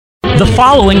The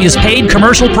following is paid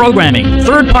commercial programming.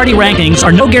 Third-party rankings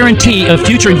are no guarantee of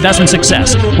future investment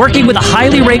success. Working with a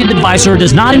highly rated advisor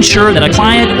does not ensure that a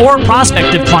client or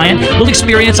prospective client will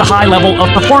experience a high level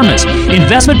of performance.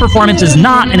 Investment performance is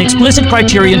not an explicit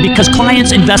criterion because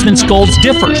clients' investment goals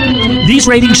differ. These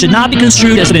ratings should not be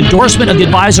construed as an endorsement of the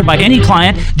advisor by any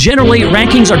client. Generally,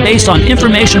 rankings are based on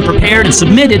information prepared and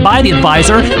submitted by the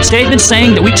advisor. Statements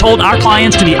saying that we told our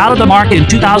clients to be out of the market in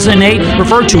 2008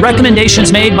 refer to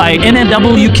recommendations made by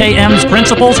MMWKM's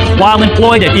principals while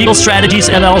employed at Eagle Strategies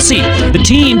LLC. The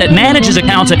team that manages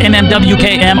accounts at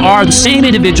MMWKM are the same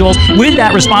individuals with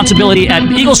that responsibility at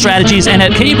Eagle Strategies and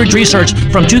at Cambridge Research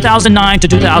from 2009 to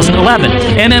 2011.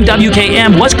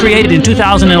 MMWKM was created in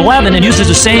 2011 and uses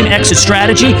the same exit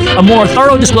strategy. A more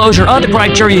thorough disclosure of the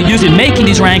criteria used in making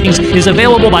these rankings is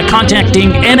available by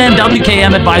contacting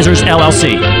MMWKM Advisors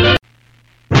LLC.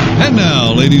 And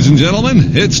now, ladies and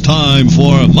gentlemen, it's time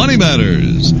for Money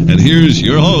Matters. And here's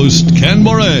your host, Ken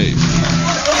Moray.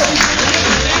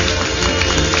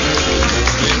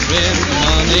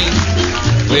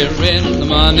 We're in the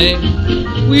money.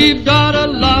 We've got a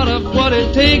lot of what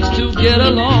it takes to get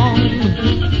along.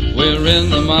 We're in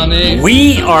the money.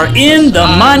 We are in the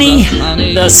money.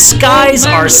 The skies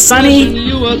are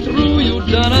sunny.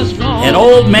 An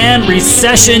old man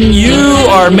recession, you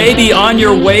are maybe on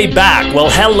your way back. Well,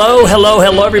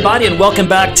 hello, everybody, and welcome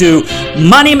back to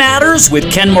Money Matters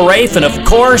with Ken Moraif. And of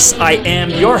course, I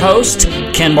am your host,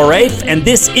 Ken Moraif, and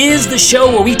this is the show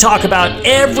where we talk about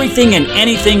everything and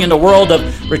anything in the world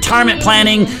of retirement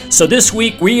planning. So this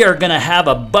week, we are going to have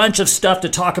a bunch of stuff to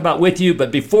talk about with you.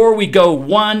 But before we go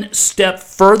one step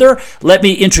further, let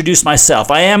me introduce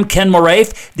myself. I am Ken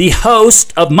Moraif, the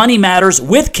host of Money Matters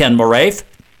with Ken Moraif.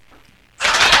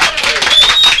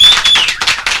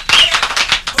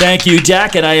 Thank you,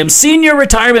 Jack, and I am Senior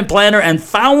Retirement Planner and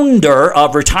founder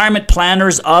of Retirement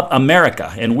Planners of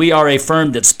America, and we are a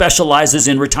firm that specializes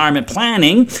in retirement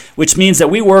planning, which means that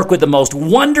we work with the most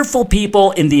wonderful people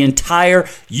in the entire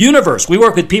universe. We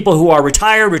work with people who are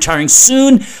retired, retiring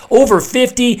soon, over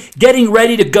 50, getting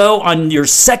ready to go on your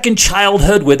second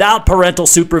childhood without parental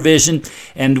supervision,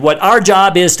 and what our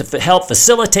job is to help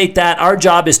facilitate that. Our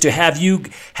job is to have you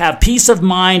have peace of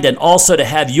mind and also to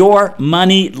have your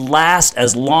money last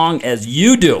as long as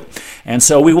you do. And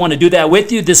so we want to do that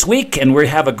with you this week, and we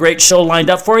have a great show lined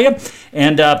up for you.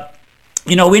 And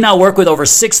we now work with over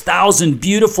 6,000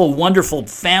 beautiful, wonderful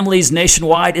families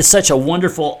nationwide. It's such a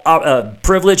wonderful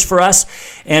privilege for us.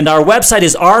 And our website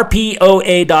is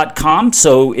rpoa.com.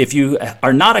 So if you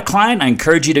are not a client, I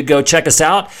encourage you to go check us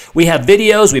out. We have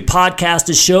videos, we podcast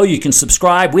the show, you can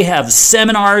subscribe. We have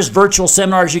seminars, virtual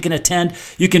seminars you can attend.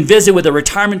 You can visit with a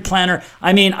retirement planner.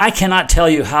 I mean, I cannot tell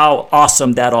you how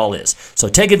awesome that all is. So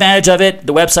take advantage of it.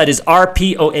 The website is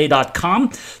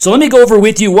rpoa.com. So let me go over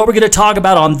with you what we're going to talk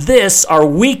about on this, our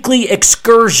weekly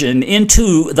excursion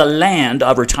into the land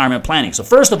of retirement planning. So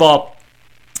first of all,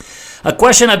 a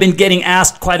question I've been getting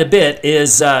asked quite a bit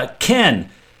is, Ken,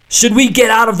 should we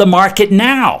get out of the market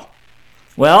now?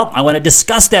 Well, I want to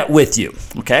discuss that with you.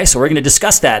 Okay, so we're going to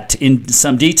discuss that in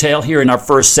some detail here in our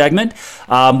first segment.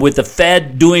 With the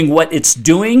Fed doing what it's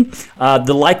doing,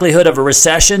 the likelihood of a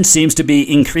recession seems to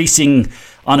be increasing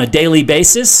on a daily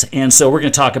basis, and so we're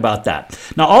going to talk about that.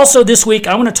 Now, also this week,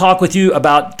 I want to talk with you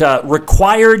about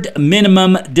required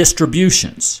minimum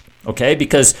distributions, okay?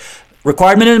 Because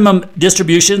required minimum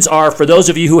distributions are for those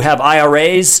of you who have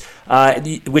IRAs,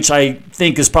 which I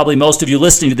think is probably most of you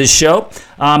listening to this show.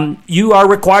 You are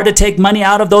required to take money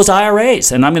out of those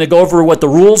IRAs, and I'm going to go over what the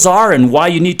rules are and why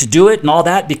you need to do it and all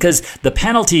that, because the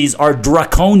penalties are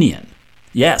draconian.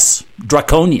 Yes,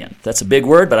 draconian. That's a big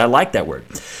word, but I like that word.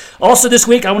 Also this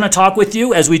week, I want to talk with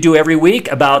you, as we do every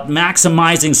week, about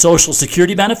maximizing Social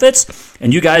Security benefits.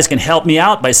 And you guys can help me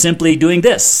out by simply doing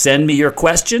this. Send me your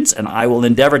questions, and I will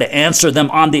endeavor to answer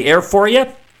them on the air for you.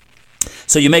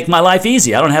 So you make my life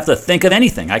easy. I don't have to think of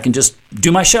anything. I can just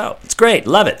do my show. It's great.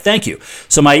 Love it. Thank you.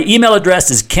 So my email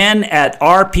address is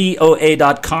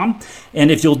ken@rpoa.com. And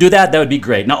if you'll do that, that would be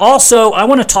great. Now, also, I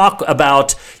want to talk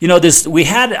about, this. We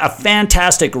had a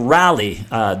fantastic rally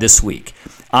this week.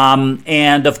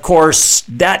 And of course,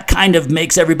 that kind of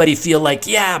makes everybody feel like,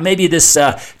 yeah, maybe this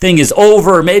thing is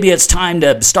over. Maybe it's time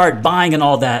to start buying and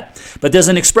all that. But there's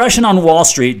an expression on Wall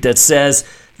Street that says,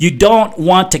 you don't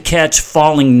want to catch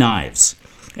falling knives.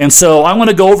 And so I want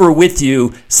to go over with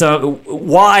you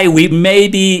why we may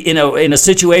be in a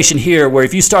situation here where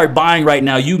if you start buying right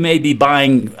now, you may be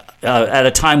buying at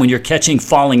a time when you're catching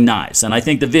falling knives. And I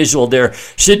think the visual there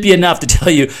should be enough to tell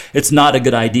you it's not a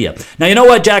good idea. Now, you know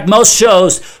what, Jack? Most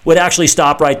shows would actually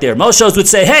stop right there. Most shows would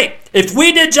say, hey, if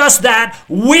we did just that,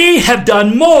 we have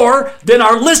done more than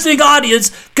our listening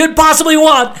audience could possibly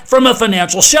want from a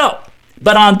financial show.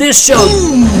 But on this show...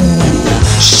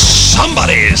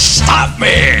 Somebody stop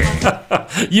me!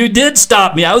 You did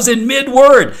stop me. I was in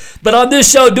mid-word. But on this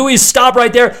show, do we stop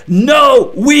right there?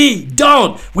 No, we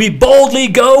don't. We boldly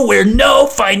go where no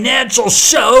financial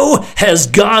show has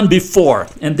gone before.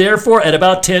 And therefore, at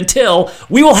about 10 till,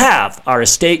 we will have our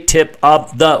estate tip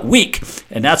of the week.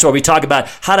 And that's where we talk about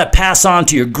how to pass on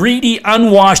to your greedy,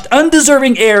 unwashed,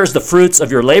 undeserving heirs the fruits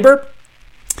of your labor.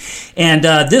 And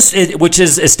which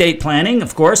is estate planning,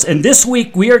 of course. And this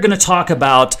week we are going to talk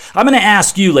about, I'm going to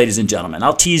ask you, ladies and gentlemen,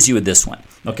 I'll tease you with this one.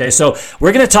 Okay, so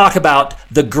we're going to talk about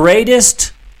the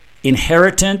greatest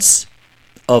inheritance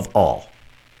of all.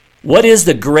 What is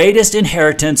the greatest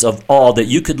inheritance of all that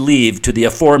you could leave to the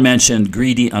aforementioned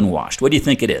greedy unwashed? What do you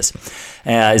think it is?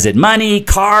 Is it money,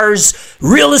 cars,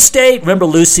 real estate? Remember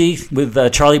Lucy with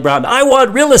Charlie Brown? I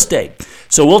want real estate.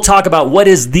 So we'll talk about what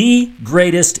is the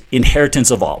greatest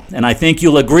inheritance of all. And I think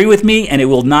you'll agree with me, and it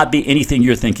will not be anything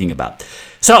you're thinking about.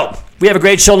 So we have a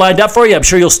great show lined up for you. I'm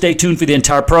sure you'll stay tuned for the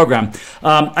entire program.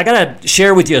 I got to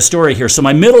share with you a story here. So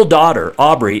my middle daughter,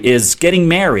 Aubrey, is getting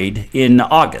married in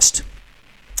August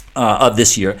of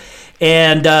this year.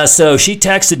 And so she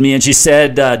texted me and she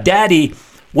said, Daddy,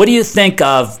 what do you think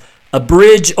of A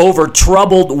Bridge Over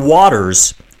Troubled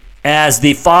Waters as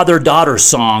the father-daughter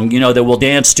song, that we'll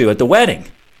dance to at the wedding?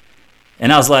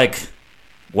 And I was like,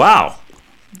 wow,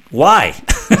 why?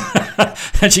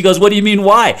 And she goes, what do you mean,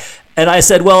 why? And I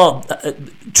said, well,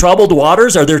 troubled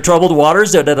waters? Are there troubled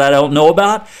waters that I don't know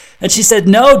about? And she said,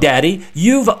 no, Daddy,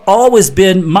 you've always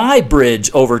been my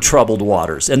bridge over troubled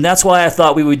waters. And that's why I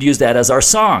thought we would use that as our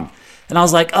song. And I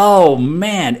was like, oh,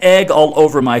 man, egg all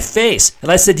over my face.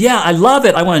 And I said, yeah, I love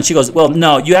it. And she goes, well,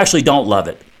 no, you actually don't love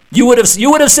it. You would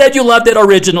have said you loved it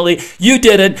originally. You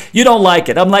didn't. You don't like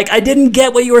it. I'm like, I didn't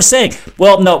get what you were saying.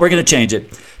 Well, no, we're going to change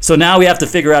it. So now we have to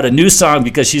figure out a new song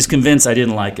because she's convinced I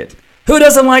didn't like it. Who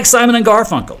doesn't like Simon and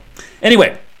Garfunkel?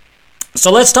 Anyway,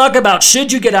 so let's talk about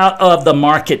should you get out of the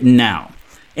market now?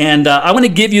 And I want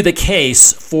to give you the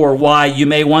case for why you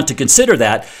may want to consider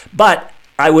that. But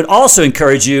I would also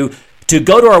encourage you to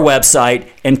go to our website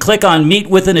and click on Meet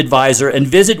with an Advisor and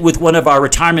visit with one of our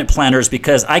retirement planners,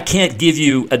 because I can't give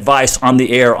you advice on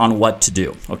the air on what to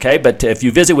do, okay? But if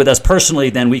you visit with us personally,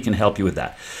 then we can help you with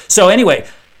that. So anyway,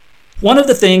 one of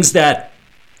the things that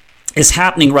is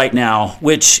happening right now,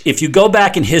 which if you go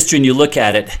back in history and you look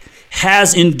at it,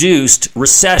 has induced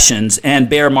recessions and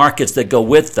bear markets that go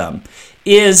with them,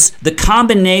 is the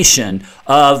combination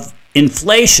of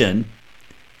inflation,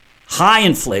 high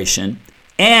inflation,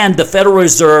 and the Federal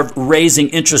Reserve raising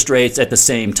interest rates at the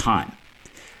same time.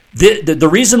 The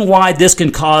reason why this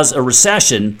can cause a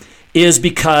recession is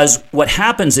because what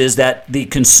happens is that the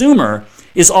consumer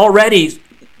is already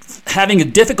having a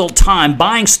difficult time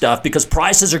buying stuff because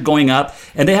prices are going up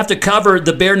and they have to cover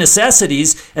the bare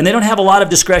necessities and they don't have a lot of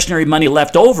discretionary money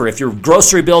left over. If your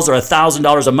grocery bills are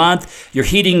 $1,000 a month, your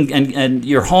heating and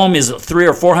your home is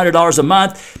 $300 or $400 a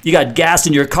month, you got gas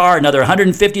in your car, another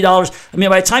 $150. I mean,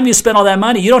 by the time you spend all that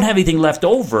money, you don't have anything left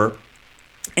over.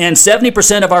 And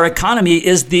 70% of our economy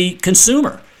is the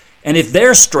consumer. And if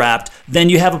they're strapped, then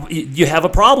you have a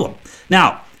problem.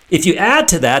 Now, if you add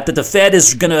to that the Fed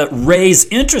is going to raise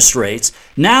interest rates,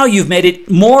 now you've made it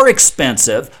more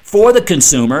expensive for the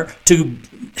consumer to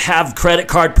have credit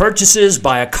card purchases,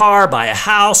 buy a car, buy a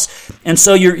house. And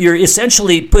so you're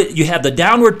essentially you have the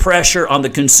downward pressure on the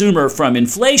consumer from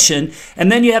inflation, and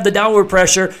then you have the downward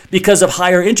pressure because of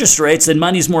higher interest rates and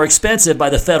money's more expensive by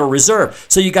the Federal Reserve.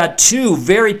 So you got two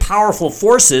very powerful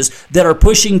forces that are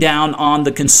pushing down on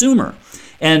the consumer.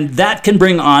 And that can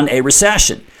bring on a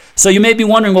recession. So you may be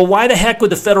wondering, well, why the heck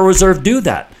would the Federal Reserve do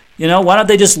that? Why don't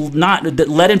they just not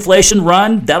let inflation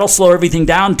run? That'll slow everything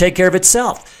down and take care of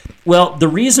itself. Well, the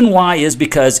reason why is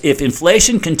because if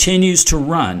inflation continues to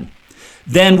run,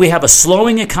 then we have a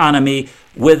slowing economy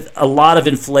with a lot of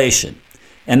inflation.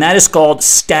 And that is called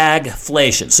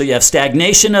stagflation. So you have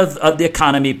stagnation of the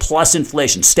economy plus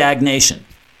inflation, stagnation.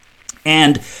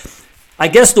 And I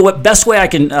guess the best way I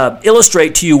can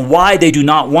illustrate to you why they do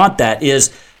not want that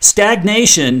is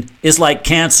stagnation is like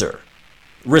cancer.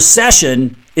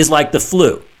 Recession is like the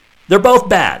flu. They're both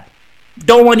bad.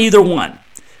 Don't want either one.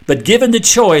 But given the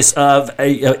choice of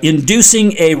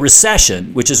inducing a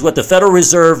recession, which is what the Federal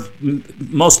Reserve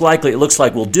most likely it looks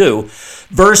like will do,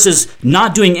 versus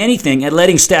not doing anything and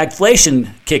letting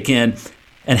stagflation kick in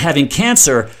and having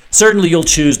cancer, certainly you'll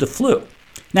choose the flu.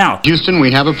 Now, Houston,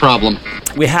 we have a problem.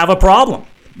 We have a problem.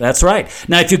 That's right.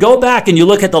 Now, if you go back and you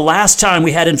look at the last time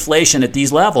we had inflation at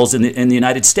these levels in the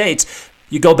United States,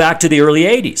 you go back to the early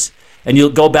 80s. And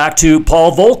you'll go back to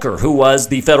Paul Volcker, who was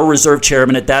the Federal Reserve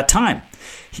Chairman at that time.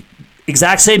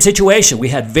 Exact same situation. We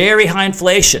had very high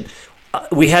inflation.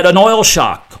 We had an oil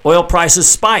shock. Oil prices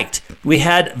spiked. We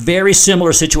had very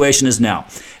similar situation as now.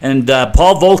 And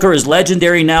Paul Volcker is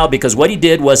legendary now because what he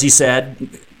did was he said,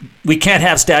 we can't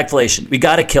have stagflation. We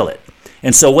got to kill it.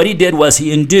 And so what he did was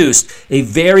he induced a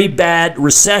very bad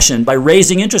recession by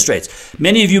raising interest rates.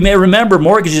 Many of you may remember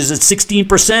mortgages at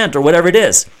 16% or whatever it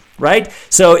is, right?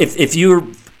 So if you're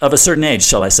of a certain age,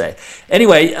 shall I say.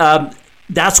 Anyway,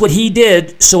 that's what he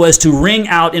did so as to wring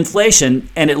out inflation,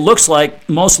 and it looks like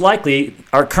most likely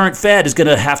our current Fed is going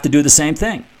to have to do the same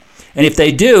thing. And if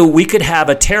they do, we could have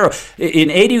a terrible.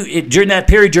 During that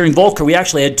period, during Volcker, we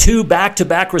actually had 2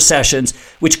 back-to-back recessions,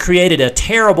 which created a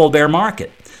terrible bear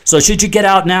market. So should you get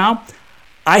out now?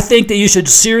 I think that you should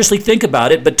seriously think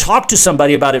about it, but talk to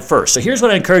somebody about it first. So here's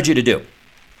what I encourage you to do.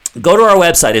 Go to our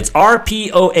website. It's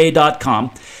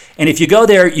rpoa.com. And if you go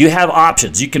there, you have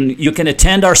options. You can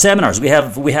attend our seminars. We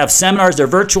have seminars. They're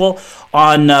virtual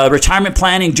on retirement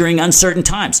planning during uncertain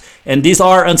times, and these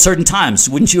are uncertain times.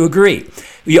 Wouldn't you agree?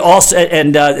 You also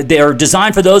they are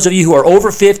designed for those of you who are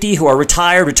over 50, who are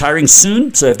retiring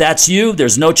soon. So if that's you,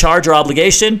 there's no charge or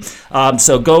obligation.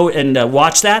 So go and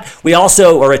watch that. We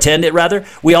also, or attend it rather.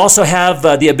 We also have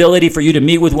the ability for you to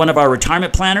meet with one of our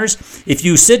retirement planners. If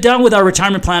you sit down with our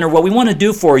retirement planner, what we want to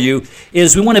do for you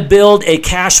is we want to build a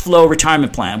cash flow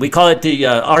retirement plan. We call it the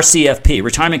RCFP,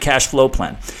 Retirement Cash Flow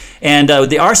Plan. And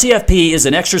the RCFP is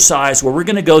an exercise where we're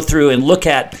going to go through and look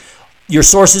at your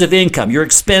sources of income, your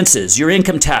expenses, your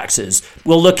income taxes.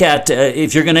 We'll look at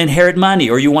if you're going to inherit money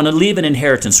or you want to leave an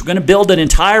inheritance. We're going to build an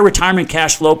entire retirement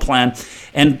cash flow plan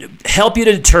and help you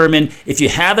to determine if you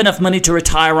have enough money to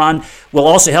retire on. We'll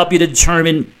also help you to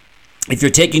determine if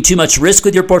you're taking too much risk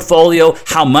with your portfolio,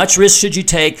 how much risk should you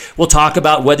take? We'll talk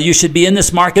about whether you should be in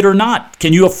this market or not.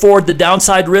 Can you afford the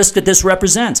downside risk that this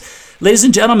represents? Ladies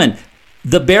and gentlemen,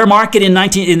 the bear market in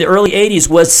the early 80s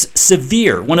was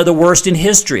severe, one of the worst in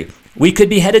history. We could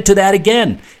be headed to that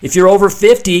again. If you're over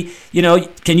 50,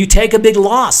 can you take a big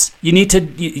loss? You need to,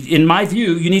 in my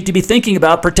view, you need to be thinking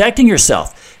about protecting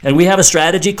yourself. And we have a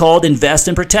strategy called Invest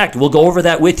and Protect. We'll go over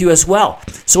that with you as well.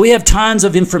 So we have tons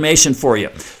of information for you.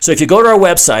 So if you go to our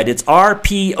website, it's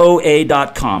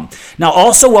rpoa.com. Now,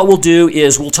 also what we'll do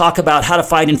is we'll talk about how to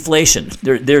fight inflation.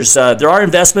 There are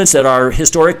investments that are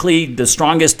historically the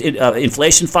strongest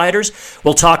inflation fighters.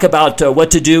 We'll talk about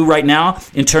what to do right now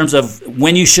in terms of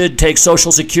when you should take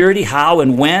Social Security, how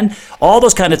and when, all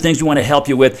those kind of things we want to help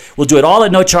you with. We'll do it all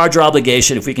at no charge or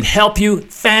obligation. If we can help you,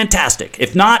 fantastic.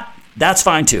 If not, that's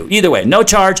fine too. Either way, no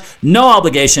charge, no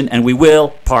obligation, and we will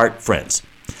part friends.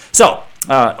 So,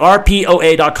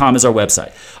 rpoa.com is our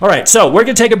website. All right, so we're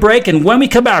going to take a break, and when we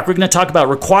come back, we're going to talk about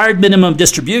required minimum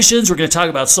distributions. We're going to talk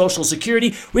about Social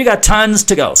Security. We got tons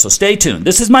to go, so stay tuned.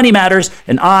 This is Money Matters,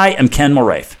 and I am Ken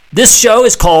Moraif. This show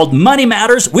is called Money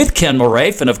Matters with Ken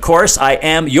Moraif, and of course, I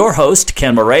am your host,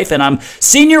 Ken Moraif, and I'm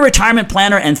Senior Retirement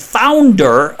Planner and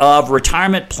founder of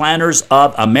Retirement Planners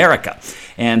of America.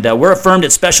 And we're a firm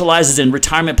that specializes in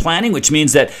retirement planning, which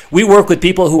means that we work with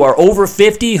people who are over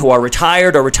 50, who are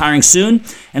retired or retiring soon.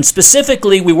 And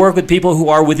specifically, we work with people who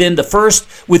are within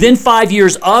 5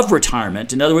 years of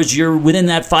retirement. In other words, you're within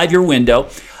that 5-year window.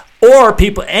 Or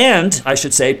people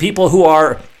who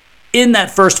are in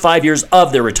that first 5 years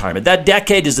of their retirement. That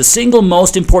decade is the single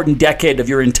most important decade of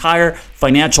your entire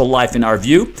financial life in our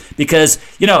view. Because,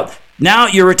 now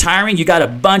you're retiring, you got a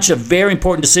bunch of very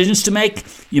important decisions to make.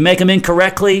 You make them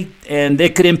incorrectly, and they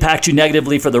could impact you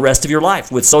negatively for the rest of your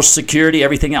life with Social Security,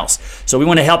 everything else. So we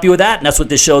want to help you with that, and that's what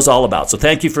this show is all about. So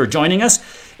thank you for joining us.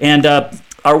 And our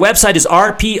website is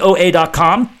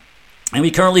rpoa.com. And we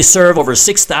currently serve over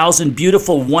 6,000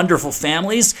 beautiful, wonderful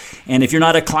families. And if you're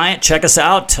not a client, check us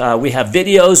out. We have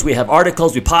videos, we have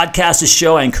articles, we podcast this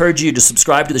show. I encourage you to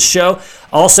subscribe to the show.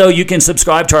 Also, you can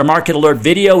subscribe to our Market Alert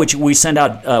video, which we send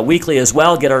out weekly as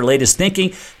well. Get our latest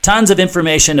thinking. Tons of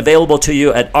information available to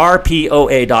you at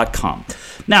rpoa.com.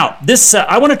 Now,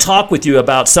 I want to talk with you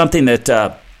about something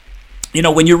that,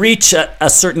 when you reach a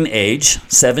certain age,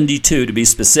 72 to be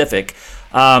specific,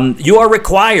 you are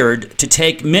required to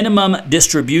take minimum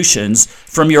distributions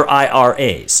from your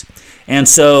IRAs. And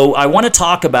so I want to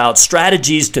talk about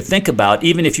strategies to think about,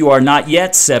 even if you are not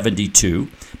yet 72.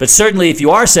 But certainly if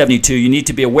you are 72, you need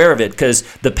to be aware of it because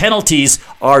the penalties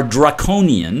are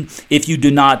draconian if you do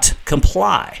not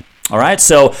comply. All right,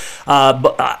 so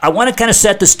I want to kind of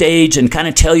set the stage and kind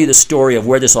of tell you the story of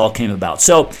where this all came about.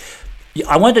 So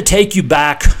I want to take you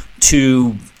back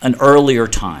to an earlier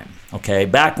time, okay,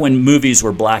 back when movies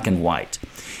were black and white.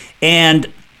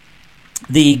 And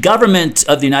the government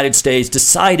of the United States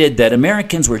decided that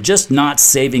Americans were just not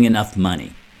saving enough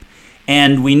money.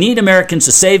 And we need Americans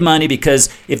to save money because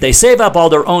if they save up all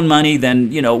their own money,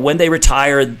 then, when they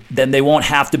retire, then they won't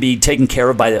have to be taken care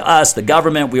of by us, the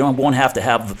government. We won't have to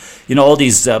have, all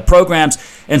these programs.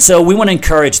 And so we want to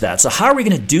encourage that. So how are we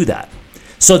going to do that?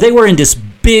 So they were in this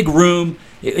big room.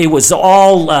 It was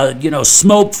all,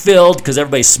 smoke-filled because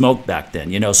everybody smoked back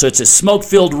then, So it's a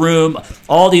smoke-filled room,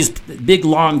 all these big,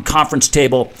 long conference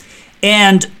table.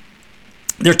 And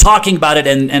they're talking about it,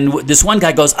 and this one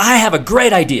guy goes, I have a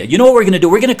great idea. You know what we're going to do?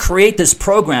 We're going to create this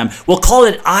program. We'll call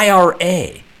it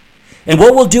IRA. And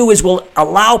what we'll do is we'll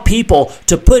allow people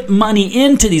to put money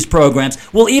into these programs.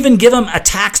 We'll even give them a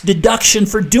tax deduction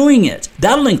for doing it.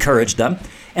 That'll encourage them.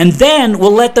 And then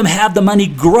we'll let them have the money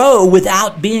grow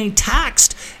without being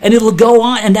taxed. And it'll go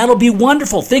on, and that'll be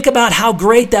wonderful. Think about how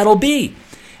great that'll be.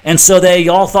 And so they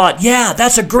all thought, yeah,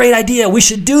 that's a great idea. We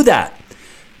should do that.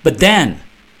 But then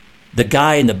the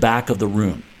guy in the back of the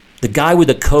room, the guy with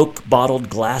the Coke bottled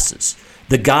glasses,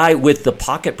 the guy with the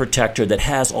pocket protector that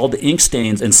has all the ink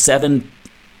stains and 7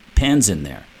 pens in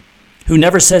there, who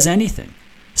never says anything,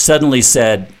 suddenly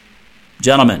said,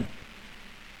 gentlemen,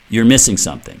 you're missing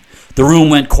something. The room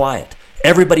went quiet.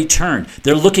 Everybody turned.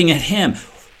 They're looking at him.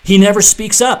 He never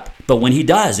speaks up, but when he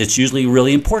does, it's usually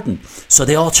really important. So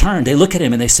they all turn. They look at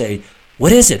him and they say,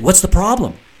 what is it? What's the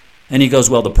problem? And he goes,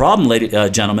 well, the problem,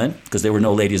 gentlemen, because there were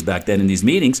no ladies back then in these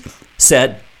meetings,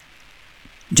 said,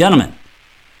 gentlemen,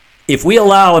 if we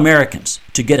allow Americans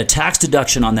to get a tax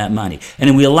deduction on that money,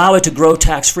 and we allow it to grow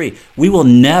tax-free, we will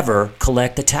never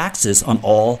collect the taxes on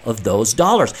all of those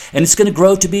dollars. And it's going to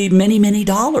grow to be many, many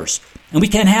dollars. And we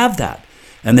can't have that.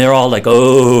 And they're all like,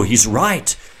 oh, he's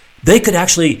right. They could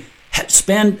actually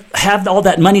have all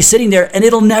that money sitting there, and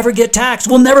it'll never get taxed.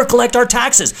 We'll never collect our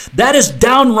taxes. That is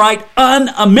downright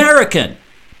un-American.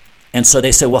 And so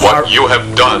they said, well, what you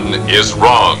have done is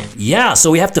wrong. Yeah, so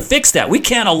we have to fix that. We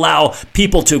can't allow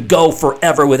people to go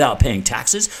forever without paying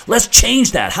taxes. Let's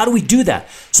change that. How do we do that?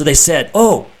 So they said,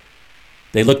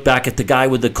 they looked back at the guy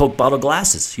with the Coke bottle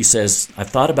glasses. He says, I've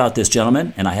thought about this,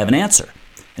 gentlemen, and I have an answer.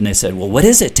 And they said, well, what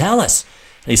is it? Tell us.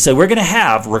 They said, we're going to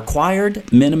have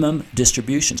required minimum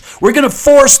distributions. We're going to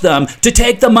force them to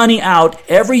take the money out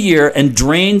every year and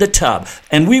drain the tub.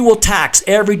 And we will tax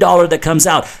every dollar that comes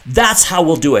out. That's how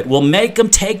we'll do it. We'll make them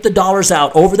take the dollars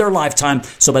out over their lifetime.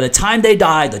 So by the time they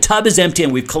die, the tub is empty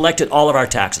and we've collected all of our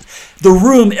taxes. The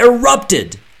room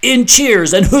erupted in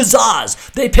cheers and huzzas.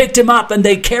 They picked him up and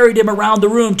they carried him around the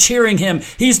room cheering him.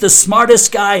 He's the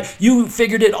smartest guy. You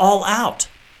figured it all out.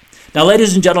 Now,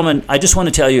 ladies and gentlemen, I just want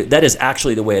to tell you that is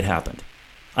actually the way it happened.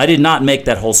 I did not make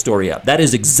that whole story up. That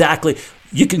is exactly,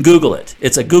 you can Google it.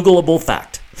 It's a Googleable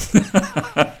fact.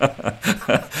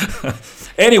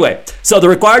 Anyway, so the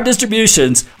required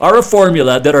distributions are a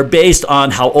formula that are based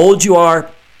on how old you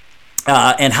are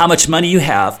and how much money you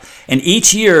have. And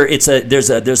each year, there's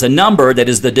a number that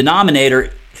is the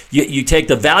denominator. You take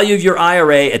the value of your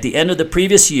IRA at the end of the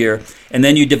previous year, and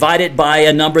then you divide it by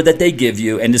a number that they give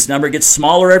you, and this number gets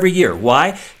smaller every year.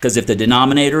 Why? Because if the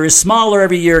denominator is smaller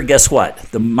every year, guess what?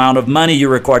 The amount of money you're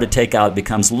required to take out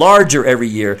becomes larger every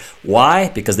year. Why?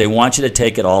 Because they want you to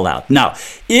take it all out. Now,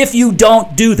 if you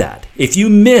don't do that, if you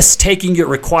miss taking your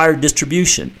required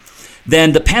distribution,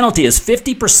 then the penalty is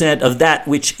 50% of that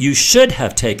which you should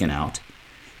have taken out,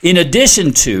 in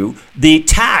addition to the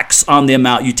tax on the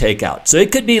amount you take out. So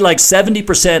it could be like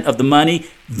 70% of the money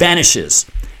vanishes.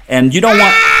 And you don't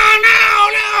want...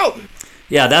 No!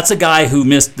 Yeah, that's a guy who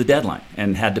missed the deadline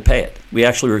and had to pay it. We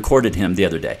actually recorded him the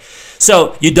other day.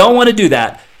 So you don't want to do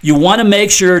that. You want to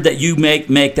make sure that you make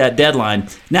that deadline.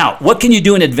 Now, what can you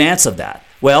do in advance of that?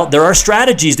 Well, there are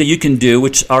strategies that you can do,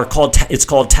 which are called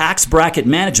tax bracket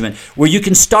management, where you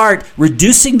can start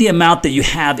reducing the amount that you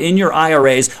have in your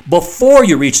IRAs before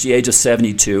you reach the age of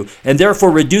 72, and therefore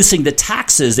reducing the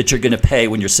taxes that you're going to pay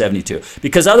when you're 72.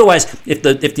 Because otherwise, if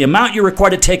the amount you're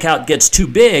required to take out gets too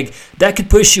big, that could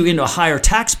push you into a higher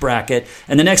tax bracket,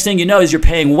 and the next thing you know is you're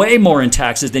paying way more in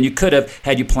taxes than you could have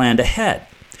had you planned ahead.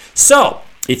 So,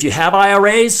 if you have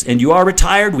IRAs and you are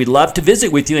retired, we'd love to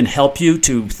visit with you and help you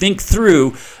to think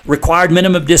through required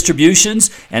minimum distributions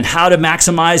and how to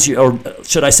maximize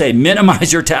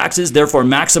minimize your taxes, therefore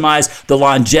maximize the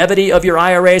longevity of your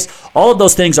IRAs. All of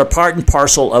those things are part and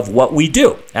parcel of what we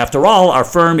do. After all, our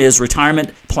firm is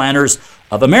Retirement Planners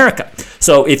of America.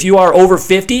 So if you are over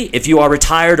 50, if you are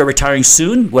retired or retiring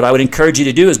soon, what I would encourage you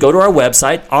to do is go to our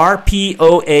website,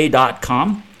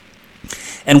 rpoa.com.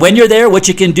 And when you're there, what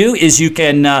you can do is you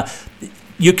can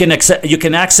you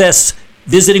can access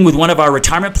visiting with one of our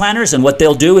retirement planners, and what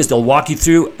they'll do is they'll walk you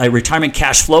through a retirement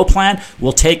cash flow plan.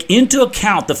 We'll take into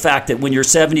account the fact that when you're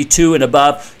 72 and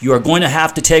above, you are going to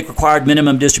have to take required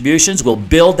minimum distributions. We'll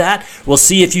build that. We'll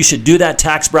see if you should do that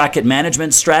tax bracket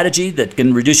management strategy that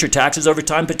can reduce your taxes over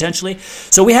time potentially.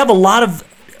 So we want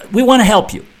to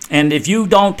help you. And if you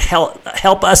don't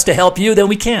help us to help you, then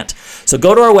we can't. So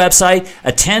go to our website,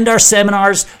 attend our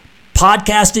seminars,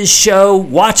 podcast this show,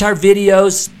 watch our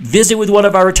videos, visit with one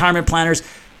of our retirement planners.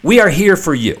 We are here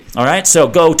for you, all right? So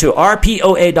go to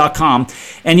rpoa.com.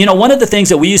 And, one of the things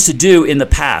that we used to do in the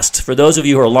past, for those of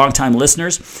you who are longtime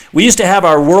listeners, we used to have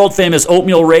our world-famous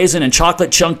oatmeal raisin and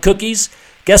chocolate chunk cookies.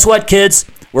 Guess what, kids?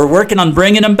 We're working on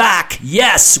bringing them back.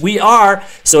 Yes, we are.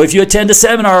 So if you attend a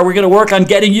seminar, we're going to work on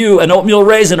getting you an oatmeal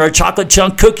raisin or a chocolate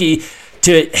chunk cookie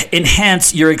to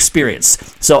enhance your experience.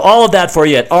 So all of that for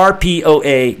you at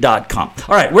rpoa.com.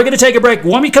 All right, we're going to take a break.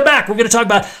 When we come back, we're going to talk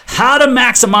about how to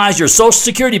maximize your Social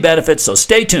Security benefits. So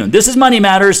stay tuned. This is Money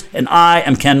Matters, and I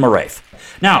am Ken Moraif.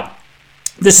 Now,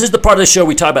 this is the part of the show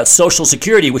we talk about Social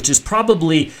Security, which is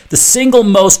probably the single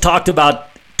most talked about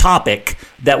topic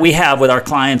that we have with our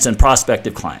clients and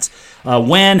prospective clients.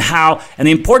 When, how, and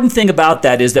the important thing about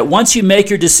that is that once you make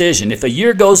your decision, if a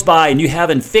year goes by and you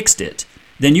haven't fixed it,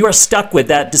 then you are stuck with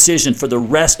that decision for the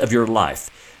rest of your life.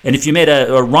 And if you made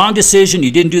a wrong decision, you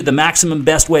didn't do the maximum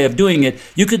best way of doing it,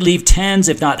 you could leave tens,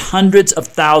 if not hundreds of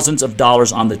thousands of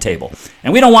dollars on the table.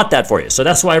 And we don't want that for you. So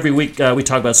that's why every week we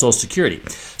talk about Social Security.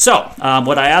 So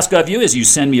what I ask of you is you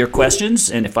send me your questions,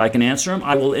 and if I can answer them,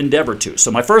 I will endeavor to. So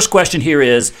my first question here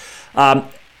is,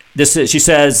 she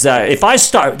says, if I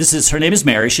start, her name is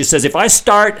Mary, she says, if I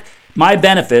start my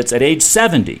benefits at age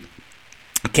 70,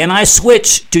 can I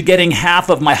switch to getting half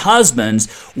of my husband's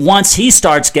once he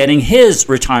starts getting his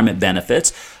retirement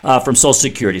benefits from Social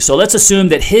Security? So let's assume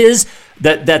that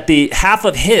that the half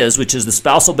of his, which is the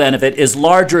spousal benefit, is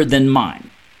larger than mine.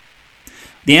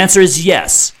 The answer is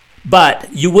yes, but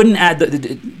you wouldn't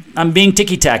add. I'm being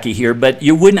ticky-tacky here, but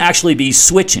you wouldn't actually be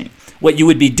switching. What you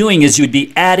would be doing is you'd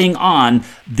be adding on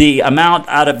the amount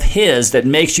out of his that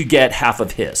makes you get half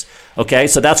of his. Okay,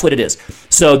 so that's what it is.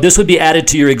 So this would be added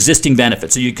to your existing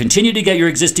benefit. So you continue to get your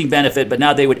existing benefit, but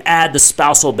now they would add the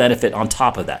spousal benefit on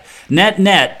top of that.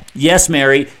 Net, yes,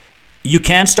 Mary, you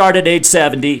can start at age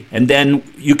 70, and then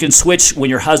you can switch when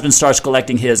your husband starts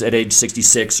collecting his at age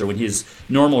 66 or when his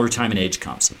normal retirement age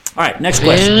comes. All right, next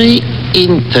question. Very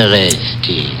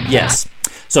interesting. Yes.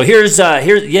 So here's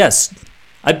yes.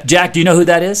 Jack, do you know who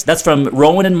that is? That's from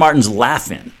Rowan and Martin's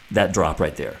Laugh-In, that drop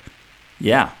right there.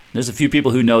 Yeah, there's a few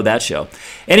people who know that show.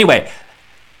 Anyway,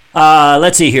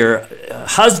 let's see here.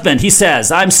 Husband, he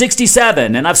says, I'm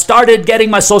 67 and I've started getting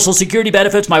my Social Security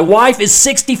benefits. My wife is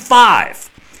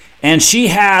 65 and she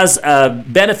has a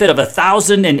benefit of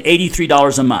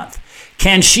 $1,083 a month.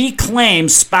 Can she claim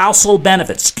spousal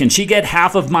benefits? Can she get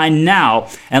half of mine now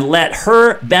and let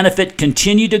her benefit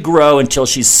continue to grow until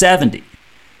she's 70?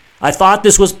 I thought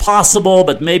this was possible,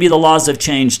 but maybe the laws have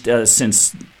changed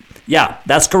since. Yeah,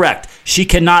 that's correct. She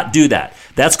cannot do that.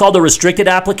 That's called a restricted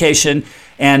application,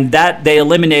 and that they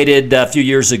eliminated a few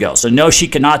years ago. So no, she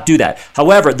cannot do that.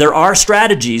 However, there are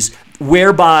strategies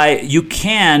whereby you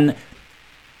can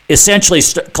essentially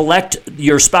collect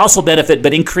your spousal benefit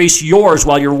but increase yours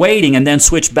while you're waiting and then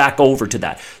switch back over to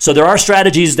that. So there are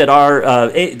strategies that are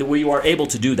where you are able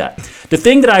to do that. The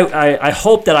thing that I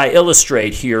hope that I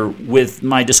illustrate here with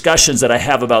my discussions that I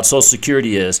have about Social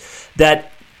Security is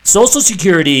that Social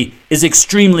Security is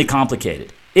extremely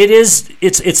complicated.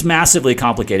 It's massively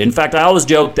complicated. In fact, I always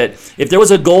joke that if there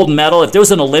was a gold medal, if there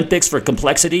was an Olympics for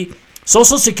complexity,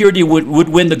 Social Security would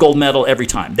win the gold medal every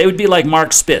time. They would be like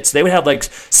Mark Spitz. They would have like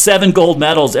 7 gold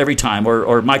medals every time,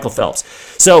 or Michael Phelps.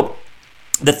 So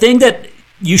the thing that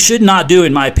you should not do,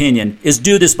 in my opinion, is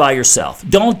do this by yourself.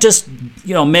 Don't just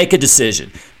make a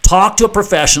decision. Talk to a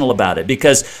professional about it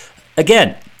because,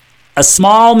 again, a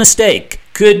small mistake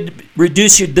could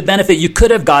reduce the benefit you could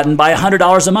have gotten by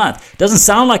 $100 a month. Doesn't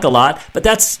sound like a lot, but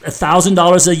that's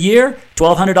 $1,000 a year,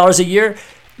 $1,200 a year.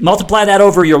 Multiply that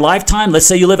over your lifetime. Let's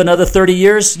say you live another 30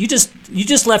 years. You just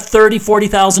left $30,000,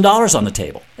 $40,000 on the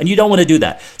table, and you don't want to do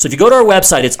that. So if you go to our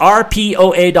website, it's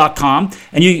rpoa.com,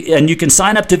 and you can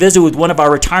sign up to visit with one of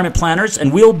our retirement planners,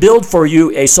 and we'll build for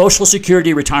you a Social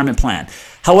Security retirement plan.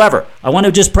 However, I want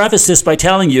to just preface this by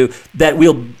telling you that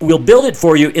we'll build it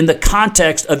for you in the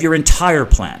context of your entire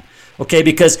plan. Okay,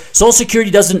 because Social Security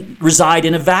doesn't reside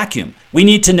in a vacuum. We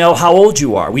need to know how old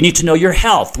you are. We need to know your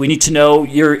health. We need to know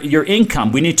your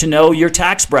income. We need to know your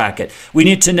tax bracket. We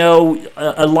need to know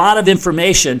a lot of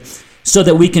information so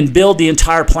that we can build the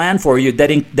entire plan for you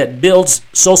that builds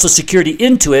Social Security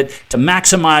into it to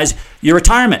maximize your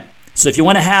retirement. So if you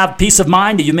want to have peace of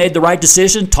mind that you made the right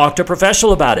decision, talk to a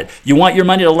professional about it. You want your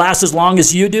money to last as long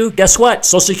as you do? Guess what?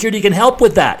 Social Security can help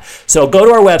with that. So go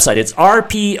to our website. It's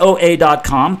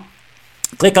rpoa.com.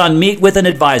 Click on Meet with an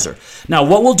Advisor. Now,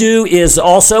 what we'll do is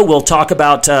also we'll talk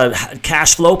about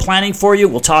cash flow planning for you.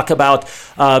 We'll talk about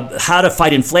how to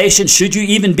fight inflation. Should you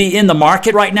even be in the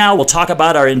market right now? We'll talk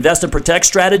about our Invest and Protect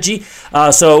strategy.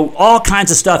 So all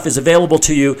kinds of stuff is available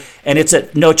to you, and it's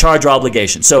at no charge or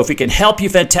obligation. So if we can help you,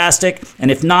 fantastic.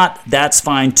 And if not, that's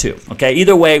fine too. Okay.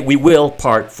 Either way, we will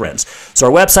part friends. So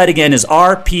our website again is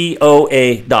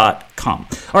rpoa.com.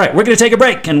 All right, we're going to take a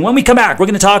break, and when we come back, we're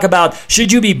going to talk about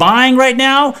should you be buying right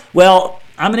now? Well,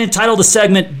 I'm going to entitle the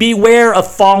segment Beware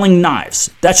of Falling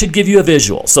Knives. That should give you a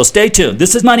visual. So stay tuned.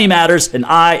 This is Money Matters, and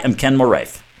I am Ken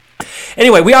Moraif.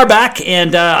 Anyway, we are back,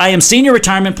 and I am Senior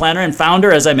Retirement Planner and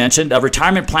founder, as I mentioned, of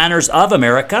Retirement Planners of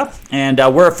America, and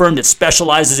we're a firm that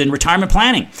specializes in retirement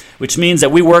planning, which means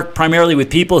that we work primarily with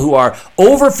people who are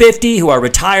over 50, who are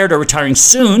retired or retiring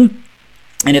soon.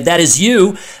 And if that is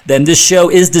you, then this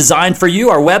show is designed for you.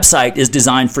 Our website is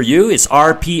designed for you. It's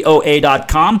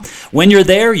rpoa.com. When you're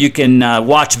there, you can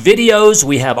watch videos.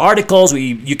 We have articles.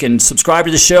 You can subscribe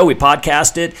to the show. We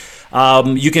podcast it.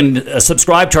 You can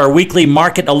subscribe to our weekly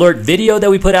market alert video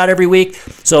that we put out every week.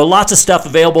 So lots of stuff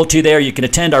available to you there. You can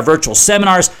attend our virtual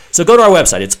seminars. So go to our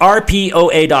website. It's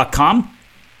rpoa.com.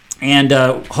 And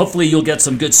hopefully you'll get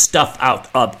some good stuff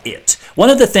out of it. One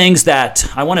of the things that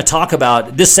I want to talk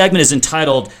about, this segment is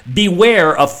entitled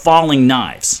Beware of Falling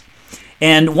Knives.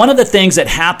 And one of the things that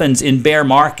happens in bear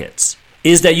markets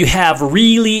is that you have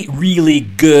really, really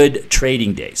good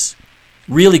trading days.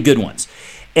 Really good ones.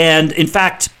 And in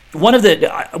fact,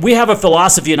 we have a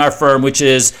philosophy in our firm, which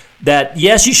is that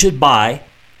yes, you should buy,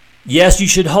 yes, you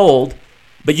should hold,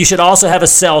 but you should also have a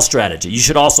sell strategy. You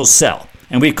should also sell.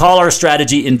 And we call our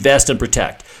strategy Invest and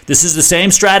Protect. This is the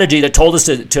same strategy that told us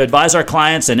to advise our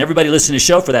clients and everybody listening to the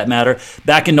show for that matter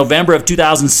back in November of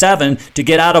 2007 to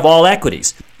get out of all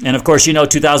equities. And of course,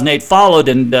 2008 followed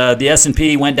and the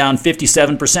S&P went down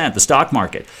 57%, the stock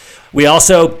market. We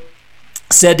also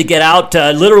said to get out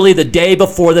literally the day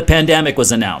before the pandemic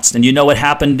was announced. And you know what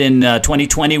happened in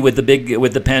 2020 with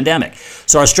the pandemic.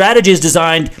 So our strategy is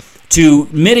designed to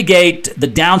mitigate the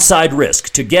downside risk,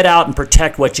 to get out and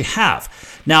protect what you have.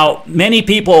 Now, many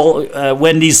people,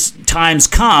 when these times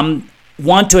come,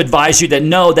 want to advise you that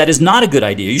no, that is not a good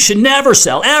idea. You should never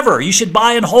sell, ever. You should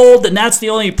buy and hold, and that's the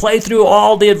only play through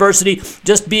all the adversity.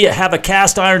 Just have a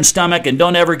cast iron stomach and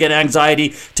don't ever get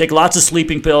anxiety. Take lots of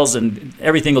sleeping pills and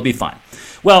everything will be fine.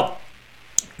 Well,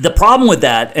 the problem with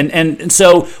that, and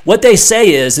so what they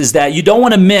say is that you don't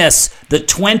want to miss the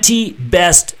 20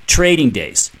 best trading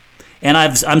days. And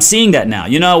I'm seeing that now,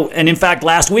 and in fact,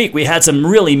 last week we had some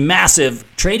really massive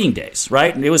trading days,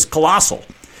 right? It was colossal.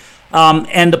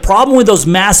 And the problem with those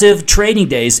massive trading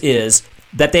days is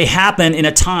that they happen in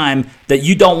a time that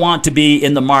you don't want to be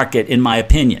in the market, in my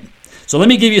opinion. So let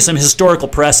me give you some historical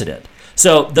precedent.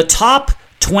 So the top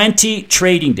 20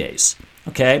 trading days,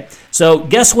 okay? So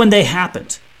guess when they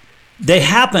happened? They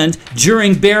happened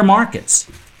during bear markets.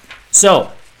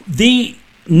 So the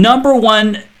number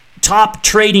one top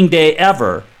trading day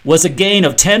ever was a gain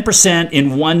of 10%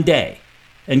 in one day.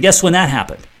 And guess when that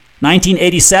happened?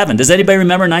 1987. Does anybody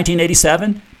remember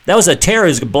 1987? That was a terror. It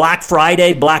was Black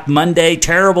Friday, Black Monday,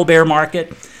 terrible bear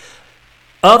market.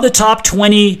 Of the top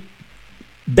 20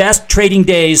 best trading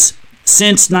days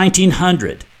since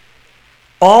 1900,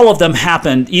 all of them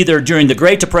happened either during the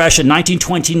Great Depression,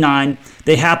 1929,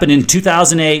 they happened in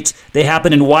 2008, they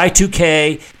happened in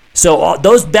Y2K. So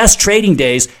those best trading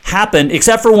days happened,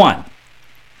 except for one.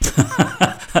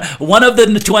 One of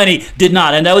the 20 did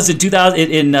not, and that was in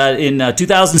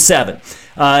 2007.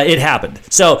 It happened.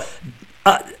 So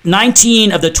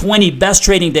 19 of the 20 best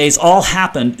trading days all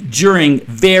happened during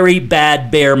very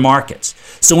bad bear markets.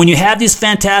 So when you have these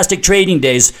fantastic trading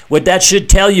days, what that should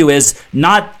tell you is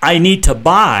not I need to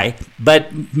buy,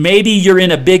 but maybe you're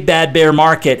in a big bad bear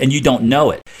market and you don't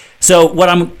know it. So what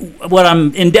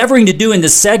I'm endeavoring to do in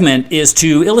this segment is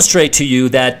to illustrate to you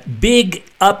that big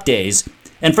up days,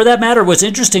 and for that matter, what's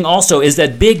interesting also is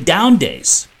that big down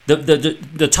days,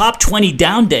 the top 20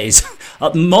 down days,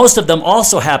 most of them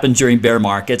also happened during bear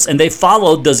markets, and they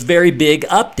followed those very big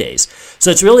up days.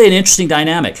 So it's really an interesting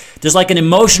dynamic. There's like an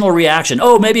emotional reaction.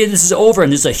 Oh, maybe this is over,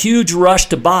 and there's a huge rush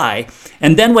to buy.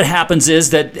 And then what happens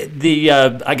is that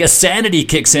the sanity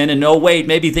kicks in, and no, wait,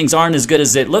 maybe things aren't as good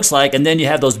as it looks like, and then you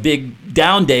have those big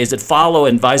down days that follow,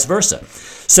 and vice versa.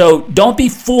 So don't be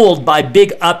fooled by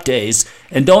big up days.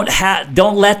 And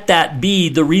don't let that be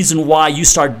the reason why you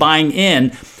start buying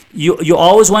in. You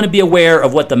always want to be aware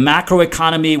of what the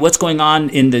macroeconomy, what's going on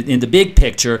in the big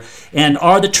picture, and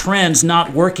are the trends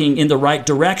not working in the right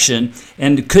direction?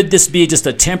 And could this be just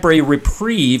a temporary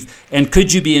reprieve? And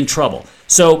could you be in trouble?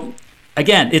 So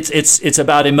again, it's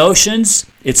about emotions.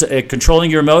 It's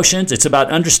controlling your emotions. It's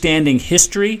about understanding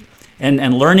history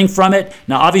and learning from it.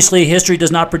 Now, obviously, history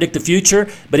does not predict the future,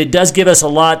 but it does give us a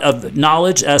lot of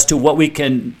knowledge as to what we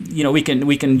can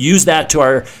use that to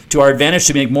our advantage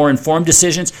to make more informed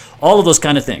decisions, all of those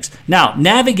kind of things. Now,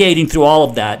 navigating through all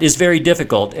of that is very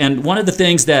difficult, and one of the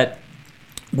things that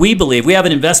we believe, we have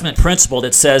an investment principle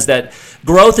that says that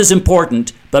growth is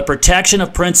important, but protection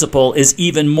of principal is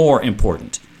even more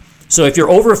important. So if you're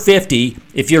over 50,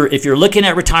 if you're looking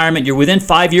at retirement, you're within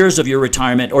 5 years of your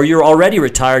retirement, or you're already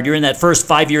retired, you're in that first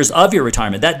 5 years of your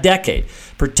retirement, that decade,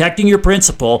 protecting your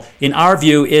principal, in our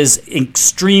view, is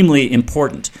extremely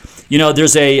important. You know,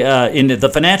 there's in the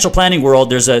financial planning world,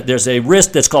 there's a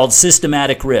risk that's called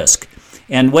systematic risk.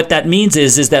 And what that means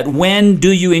is that when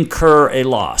do you incur a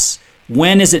loss?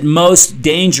 When is it most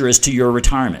dangerous to your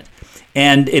retirement?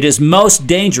 And it is most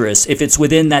dangerous if it's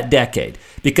within that decade.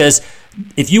 Because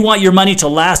if you want your money to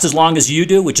last as long as you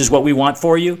do, which is what we want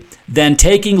for you, then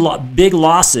taking big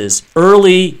losses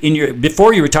early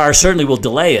before you retire certainly will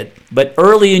delay it, but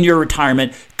early in your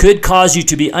retirement could cause you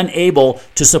to be unable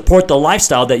to support the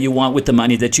lifestyle that you want with the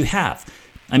money that you have.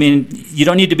 I mean, you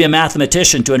don't need to be a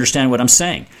mathematician to understand what I'm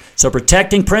saying. So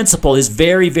protecting principal is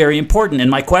very, very important. And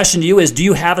my question to you is, do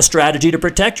you have a strategy to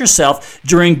protect yourself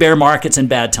during bear markets and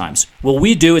bad times? Well,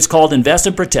 we do. It's called Invest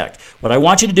and Protect. What I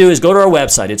want you to do is go to our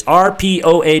website. It's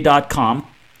rpoa.com.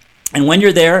 And when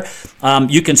you're there,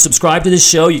 you can subscribe to this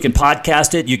show. You can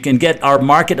podcast it. You can get our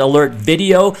Market Alert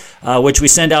video, which we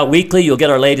send out weekly. You'll get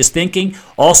our latest thinking.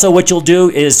 Also, what you'll do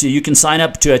is you can sign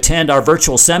up to attend our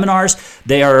virtual seminars.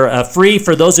 They are free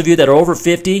for those of you that are over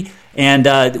 50. And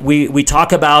we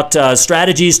talk about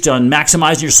strategies on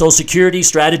maximizing your Social Security,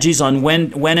 strategies on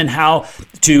when and how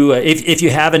to, if you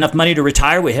have enough money to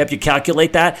retire, we help you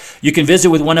calculate that. You can visit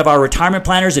with one of our retirement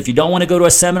planners if you don't want to go to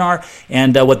a seminar.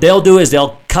 And what they'll do is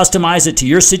they'll customize it to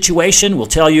your situation. We'll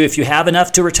tell you if you have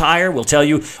enough to retire. We'll tell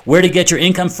you where to get your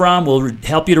income from. We'll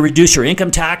help you to reduce your income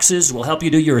taxes. We'll help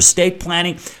you do your estate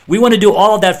planning. We want to do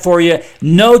all of that for you,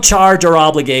 no charge or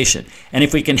obligation. And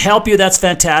if we can help you, that's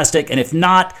fantastic. And if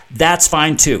not, that's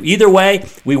fine too. Either way,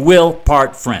 we will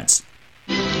part friends.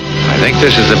 I think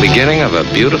this is the beginning of a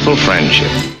beautiful friendship.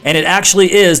 And it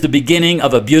actually is the beginning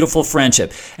of a beautiful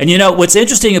friendship. And you know, what's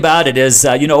interesting about it is,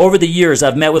 over the years,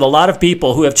 I've met with a lot of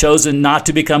people who have chosen not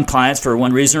to become clients for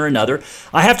one reason or another.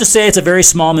 I have to say it's a very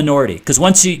small minority, because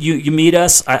once you meet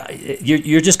us,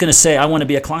 you're just going to say, I want to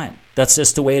be a client. That's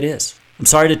just the way it is. I'm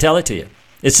sorry to tell it to you.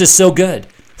 It's just so good.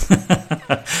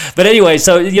 But anyway,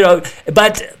 so we've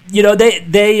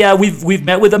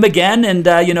met with them again, and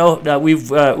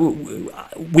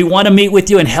we want to meet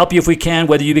with you and help you if we can.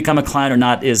 Whether you become a client or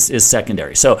not is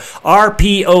secondary. So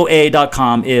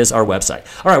rpoa.com is our website.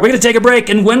 All right, we're going to take a break,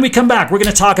 and when we come back, we're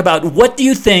going to talk about what do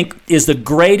you think is the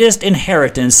greatest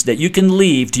inheritance that you can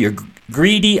leave to your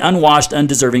greedy, unwashed,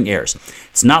 undeserving heirs.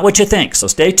 It's not what you think, so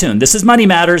stay tuned. This is Money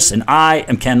Matters, and I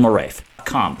am Ken Moraif.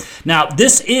 Now,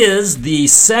 this is the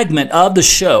segment of the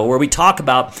show where we talk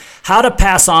about how to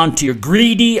pass on to your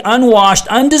greedy, unwashed,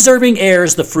 undeserving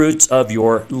heirs the fruits of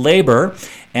your labor.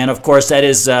 And of course, that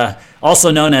is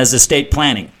also known as estate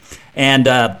planning. And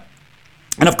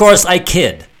of course, I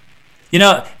kid.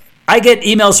 I get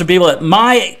emails from people that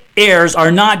my heirs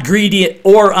are not greedy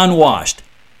or unwashed.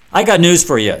 I got news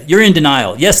for you. You're in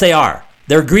denial. Yes, they are.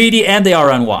 They're greedy and they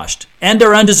are unwashed. And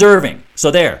they're undeserving.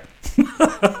 So there.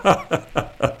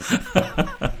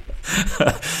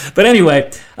 But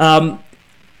anyway,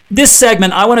 this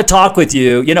segment, I want to talk with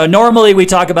you. Normally we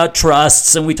talk about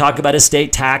trusts and we talk about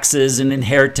estate taxes and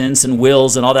inheritance and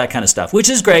wills and all that kind of stuff, which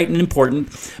is great and important.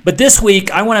 But this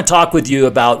week, I want to talk with you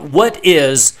about what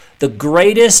is the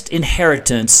greatest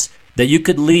inheritance that you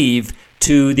could leave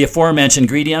to the aforementioned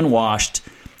greedy, unwashed,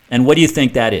 and what do you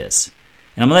think that is?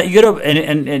 And I'm going to let you go to,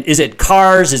 and is it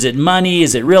cars? Is it money?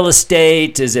 Is it real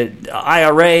estate? Is it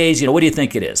IRAs? What do you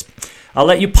think it is? I'll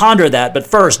let you ponder that. But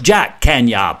first, Jack, can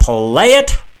ya play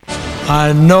it?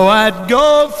 I know I'd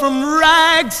go from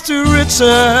rags to riches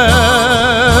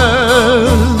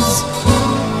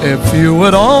if you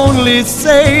would only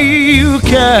say you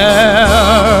care.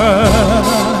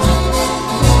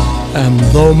 And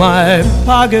though my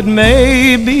pocket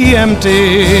may be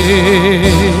empty,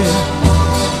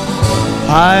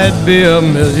 I'd be a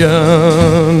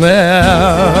millionaire.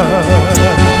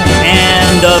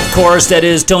 And of course, that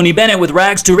is Tony Bennett with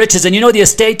Rags to Riches. And you know, the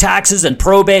estate taxes and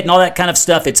probate and all that kind of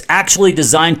stuff, it's actually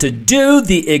designed to do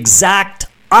the exact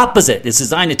opposite. It's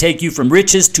designed to take you from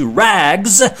riches to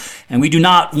rags, and we do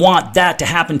not want that to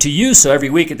happen to you. So every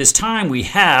week at this time, we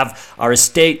have our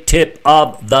estate tip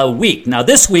of the week. Now,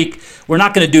 this week, we're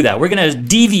not going to do that. We're going to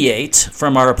deviate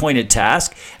from our appointed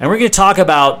task, and we're going to talk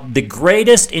about the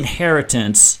greatest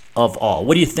inheritance of all.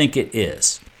 What do you think it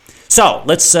is? So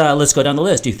let's go down the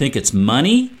list. Do you think it's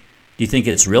money? Do you think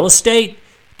it's real estate?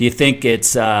 Do you think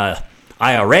it's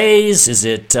IRAs? Is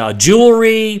it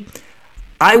jewelry?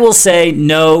 I will say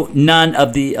no, none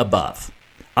of the above.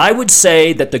 I would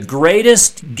say that the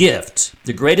greatest gift,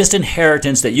 the greatest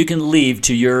inheritance that you can leave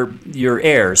to your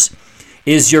heirs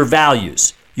is your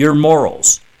values, your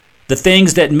morals, the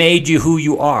things that made you who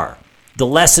you are, the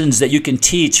lessons that you can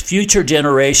teach future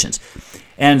generations.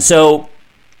 And so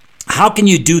how can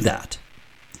you do that?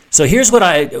 So here's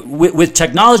what with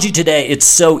technology today, it's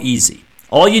so easy.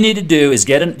 All you need to do is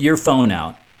get your phone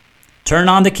out, turn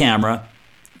on the camera,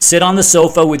 sit on the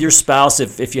sofa with your spouse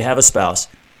if you have a spouse,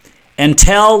 and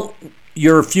tell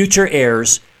your future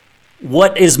heirs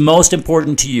what is most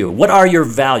important to you. What are your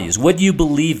values? What do you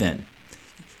believe in?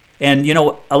 And you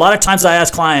know, a lot of times I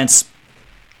ask clients,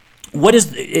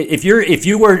 if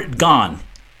you were gone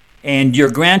and your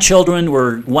grandchildren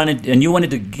and you wanted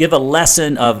to give a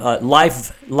lesson of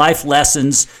life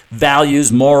lessons,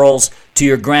 values, morals to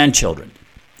your grandchildren,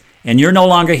 and you're no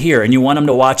longer here, and you want them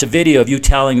to watch a video of you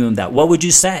telling them that, what would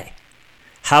you say?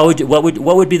 What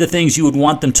would be the things you would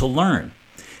want them to learn?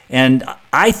 And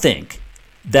I think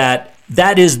that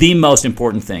is the most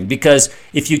important thing, because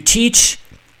if you teach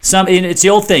it's the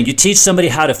old thing, you teach somebody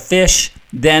how to fish,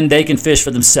 then they can fish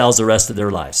for themselves the rest of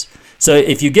their lives. So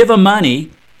if you give them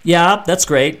money, yeah, that's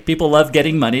great. People love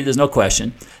getting money. There's no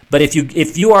question. But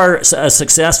if you are a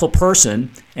successful person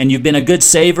and you've been a good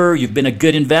saver, you've been a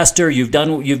good investor, you've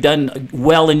done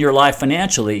well in your life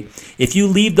financially, if you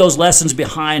leave those lessons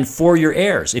behind for your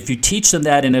heirs, if you teach them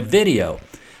that in a video,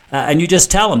 and you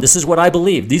just tell them, this is what I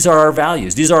believe, these are our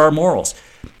values, these are our morals,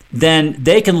 then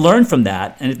they can learn from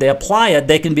that, and if they apply it,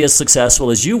 they can be as successful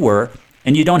as you were,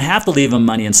 and you don't have to leave them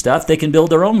money and stuff. They can build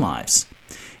their own lives.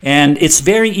 And it's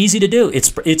very easy to do.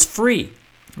 It's free,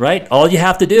 right? All you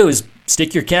have to do is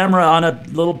stick your camera on a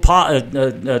little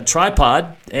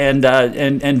tripod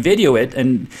and video it.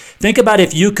 And think about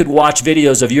if you could watch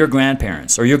videos of your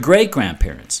grandparents or your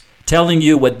great-grandparents telling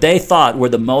you what they thought were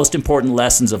the most important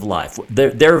lessons of life,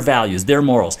 their values, their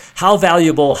morals. How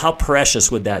valuable, how precious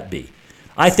would that be?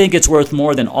 I think it's worth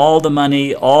more than all the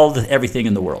money, everything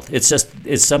in the world. It's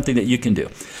something that you can do.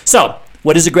 So,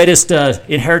 what is the greatest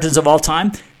inheritance of all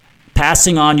time?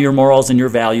 Passing on your morals and your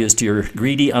values to your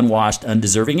greedy, unwashed,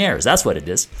 undeserving heirs. That's what it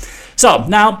is. So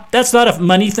now, that's not a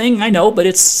money thing, I know, but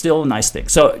it's still a nice thing.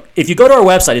 So if you go to our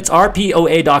website, it's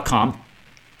rpoa.com.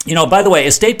 You know, by the way,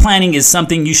 estate planning is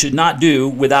something you should not do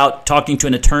without talking to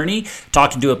an attorney,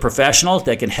 talking to a professional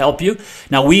that can help you.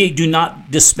 Now, we do not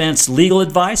dispense legal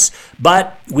advice,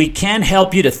 but we can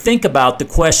help you to think about the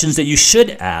questions that you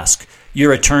should ask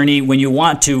your attorney when you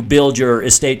want to build your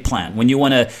estate plan, when you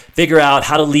want to figure out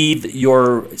how to leave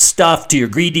your stuff to your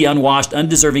greedy, unwashed,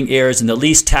 undeserving heirs in the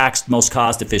least taxed, most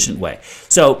cost-efficient way.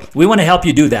 So we want to help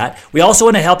you do that. We also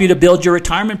want to help you to build your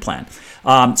retirement plan.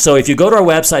 So if you go to our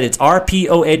website, it's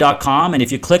rpoa.com, and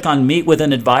if you click on Meet with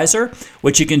an Advisor,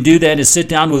 what you can do then is sit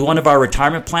down with one of our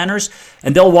retirement planners,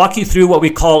 and they'll walk you through what we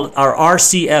call our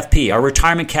RCFP, our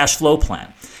Retirement Cash Flow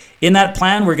Plan. In that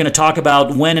plan, we're going to talk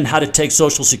about when and how to take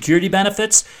Social Security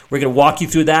benefits. We're going to walk you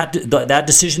through that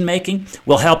decision making.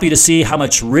 We'll help you to see how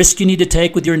much risk you need to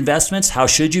take with your investments. How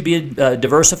should you be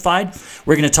diversified?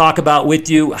 We're going to talk about with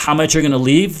you how much you're going to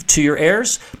leave to your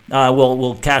heirs.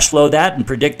 We'll cash flow that and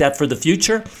predict that for the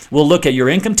future. We'll look at your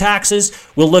income taxes.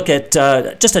 We'll look at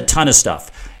just a ton of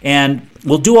stuff. And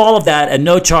we'll do all of that at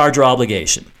no charge or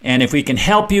obligation. And if we can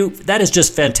help you, that is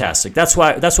just fantastic. That's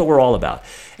what we're all about.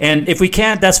 And if we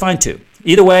can't, that's fine too.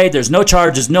 Either way, there's no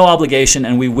charges, no obligation,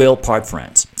 and we will part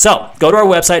friends. So go to our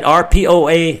website,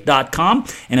 rpoa.com,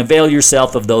 and avail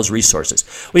yourself of those resources.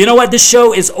 Well, you know what? This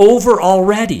show is over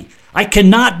already. I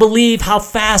cannot believe how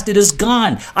fast it has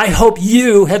gone. I hope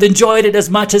you have enjoyed it as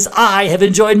much as I have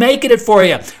enjoyed making it for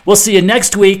you. We'll see you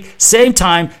next week, same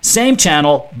time, same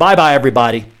channel. Bye-bye,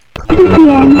 everybody. Of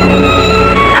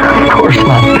course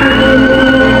not.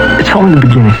 It's only the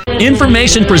beginning.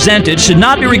 Information presented should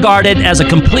not be regarded as a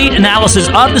complete analysis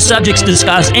of the subjects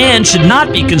discussed and should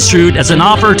not be construed as an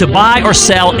offer to buy or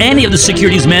sell any of the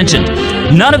securities mentioned.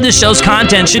 None of this show's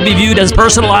content should be viewed as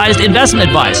personalized investment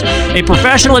advice. A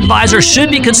professional advisor should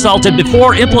be consulted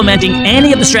before implementing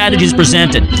any of the strategies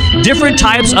presented. Different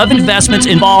types of investments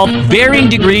involve varying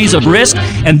degrees of risk,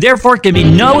 and therefore can be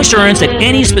no assurance that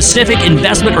any specific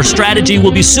investment or strategy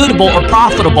will be suitable or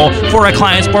profitable for a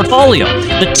client's portfolio.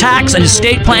 The tax and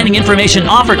estate planning information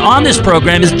offered on this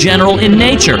program is general in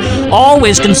nature.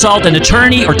 Always consult an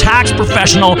attorney or tax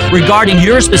professional regarding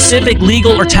your specific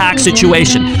legal or tax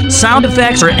situation. Sound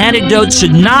effects or anecdotes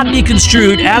should not be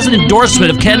construed as an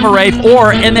endorsement of Ken Moraif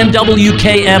or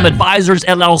MMWKM Advisors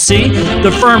LLC.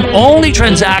 The firm only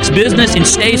transacts business in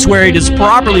states where it is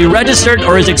properly registered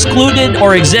or is excluded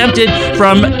or exempted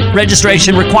from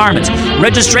registration requirements.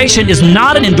 Registration is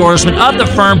not an endorsement of the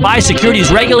firm by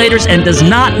securities regulators and does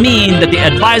not mean that the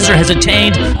advisor has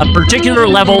attained a particular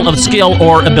level of skill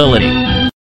or ability.